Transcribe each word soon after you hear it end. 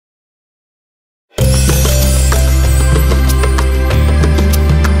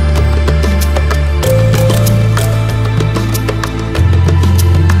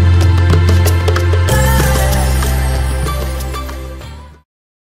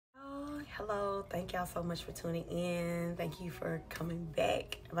y'all. Thank y'all so much for tuning in. Thank you for coming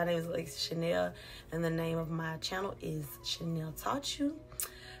back. My name is Alexa Chanel, and the name of my channel is Chanel Taught You.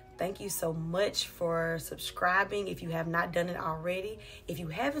 Thank you so much for subscribing if you have not done it already. If you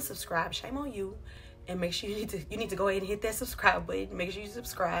haven't subscribed, shame on you. And make sure you need to go ahead and hit that subscribe button. Make sure you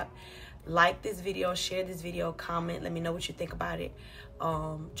subscribe. Like this video, share this video, comment. Let me know what you think about it.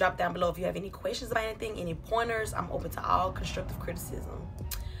 Drop down below if you have any questions about anything, any pointers. I'm open to all constructive criticism.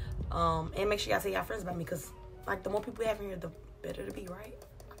 And make sure y'all tell y'all friends about me, because like the more people we have in here, the better to be, right?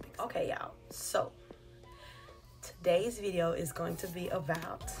 Okay, y'all. So today's video is going to be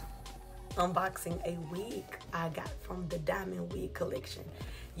about unboxing a wig I got from the Diamond Wig Collection.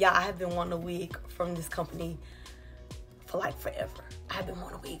 Y'all, I have been wanting a wig from this company for like forever. I have been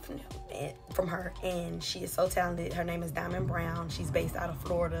wanting a wig from her, and she is so talented. Her name is Diamond Brown. She's based out of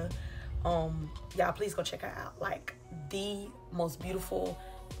Florida. Y'all, please go check her out. Like the most beautiful,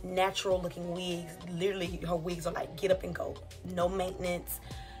 natural looking wigs. Literally, her wigs are like get up and go. No maintenance.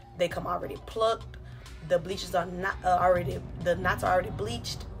 They come already plucked. The bleaches are not the knots are already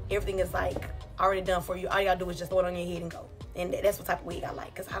bleached. Everything is like already done for you. All y'all do is just throw it on your head and go. And that's what type of wig I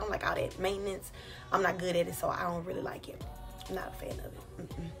like, because I don't like all that maintenance. I'm not good at it, so I don't really like it. I'm not a fan of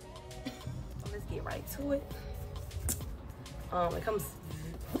it. So let's get right to it. It comes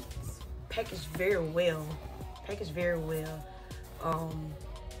packaged very well.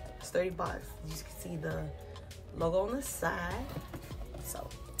 Sturdy box. You can see the logo on the side. So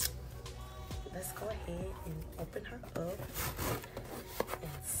let's go ahead and open her up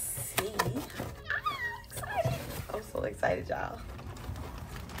and see. I'm so excited, y'all.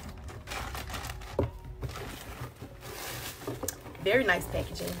 Very nice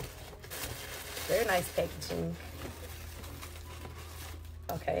packaging. Very nice packaging.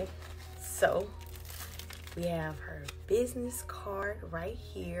 Okay, so we have her business card right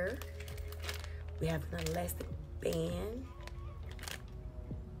here. We have an elastic band.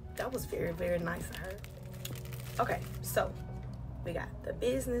 That was very, very nice of her. Okay, so we got the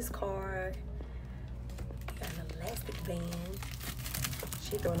business card. Got an elastic band.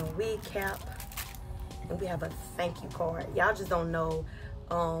 She throwing a wig cap, and we have a thank you card. Y'all just don't know.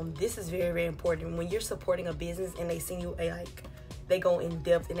 This is very, very important when you're supporting a business and they send you a they go in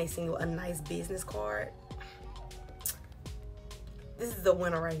depth and they send you a nice business card. This is a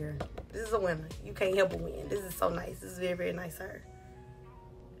winner right here. This is a winner. You can't help but win. This is so nice. This is very, very nice of her.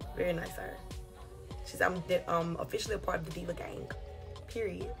 Very nice of her. She's officially a part of the Diva gang.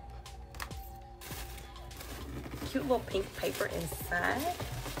 Period. Cute little pink paper inside.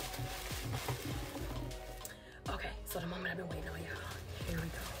 Okay, so the moment I've been waiting on, y'all. Here we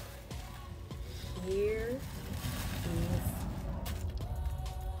go. Here is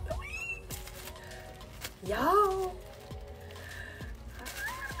the wig. Y'all.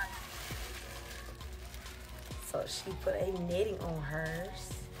 So she put a netting on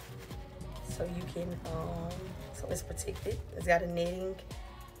hers, so you can so it's protected. It's got a netting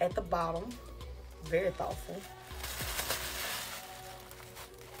at the bottom. Very thoughtful.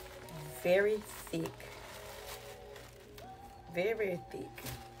 Very thick. Very, very thick.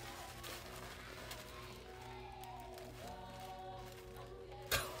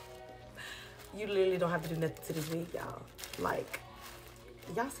 You literally don't have to do nothing to this wig, y'all. Like,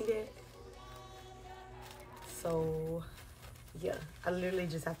 y'all see that? So, yeah. I literally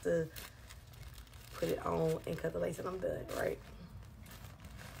just have to put it on and cut the lace and I'm done, right?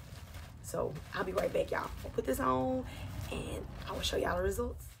 So, I'll be right back, y'all. I'll put this on and I will show y'all the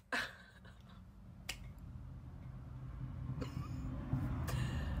results.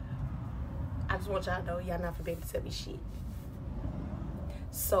 I just want y'all to know y'all not for baby to tell me shit.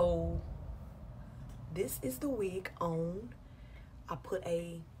 So this is the wig on. I put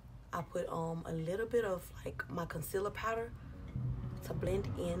a little bit of like my concealer powder to blend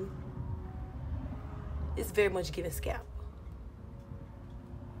in. It's very much giving scalp.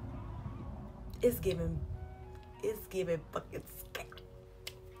 It's giving fucking scalp.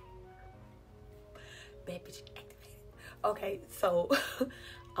 Bad bitch activated. Okay, so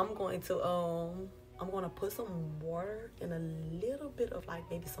I'm going to put some water and a little bit of like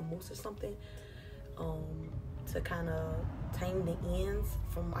maybe some mousse or something to kind of tame the ends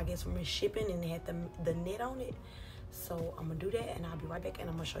from, I guess, from the shipping, and they had the net on it. So I'm gonna do that and I'll be right back and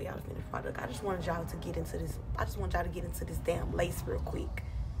I'm gonna show y'all the finished product. I just wanted y'all to get into this. I just want y'all to get into this damn lace real quick.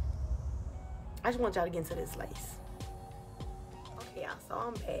 I just want y'all to get into this lace. Okay, y'all, so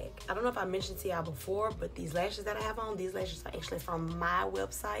I'm back. I don't know if I mentioned to y'all before, but these lashes that I have on, these lashes are actually from my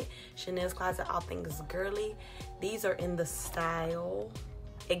website, Chanel's Closet, All Things Girly. These are in the style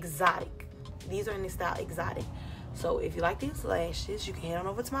Exotic. These are in the style Exotic. So if you like these lashes, you can head on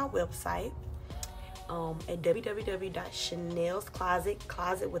over to my website at www.chanelscloset,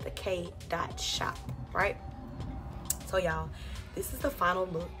 closet with a K.shop, right? So y'all, this is the final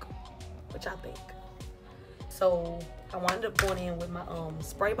look. What y'all think? So I wound up going in with my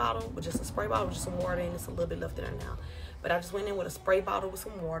spray bottle, with just a spray bottle with just some water, and it's a little bit left in there now. But I just went in with a spray bottle with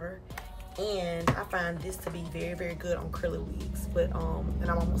some water, and I find this to be very, very good on curly wigs. But and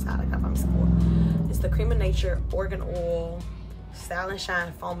I'm almost out. I gotta find me some more. It's the Cream of Nature Organ Oil Style and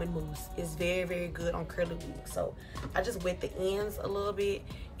Shine Foaming Mousse. It's very, very good on curly wigs. So I just wet the ends a little bit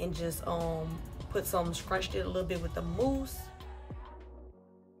and just scrunched it a little bit with the mousse.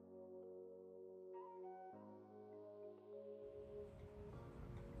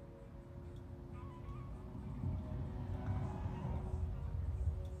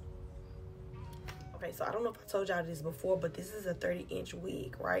 Okay, so I don't know if I told y'all this before, but this is a 30-inch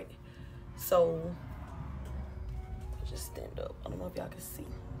wig, right? So just stand up. I don't know if y'all can see,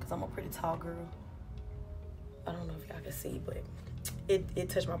 because I'm a pretty tall girl. I don't know if y'all can see, but it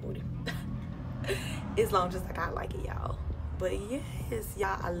touched my booty. It's long, just like I like it, y'all. But yes,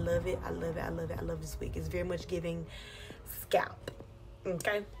 y'all, I love it. I love it. I love it. I love this wig. It's very much giving scalp.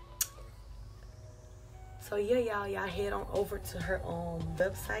 Okay. So yeah, y'all head on over to her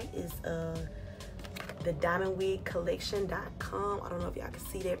website. Is the diamondwigcollection.com. I don't know if y'all can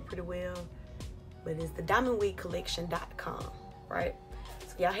see that pretty well, but it's the diamondwigcollection.com, right?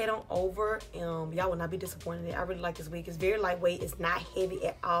 So y'all head on over. Y'all will not be disappointed. I really like this wig. It's very lightweight. It's not heavy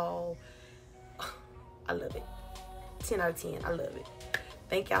at all. I love it. 10 out of 10. I love it.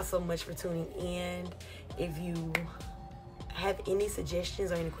 Thank y'all so much for tuning in. If you have any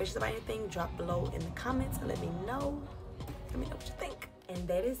suggestions or any questions about anything, drop below in the comments and let me know. Let me know what you think. And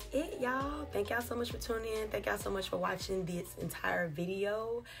that is it, y'all. Thank y'all so much for tuning in. Thank y'all so much for watching this entire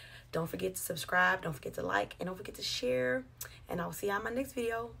video. Don't forget to subscribe. Don't forget to like. And don't forget to share. And I'll see y'all in my next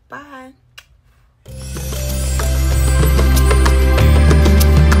video. Bye.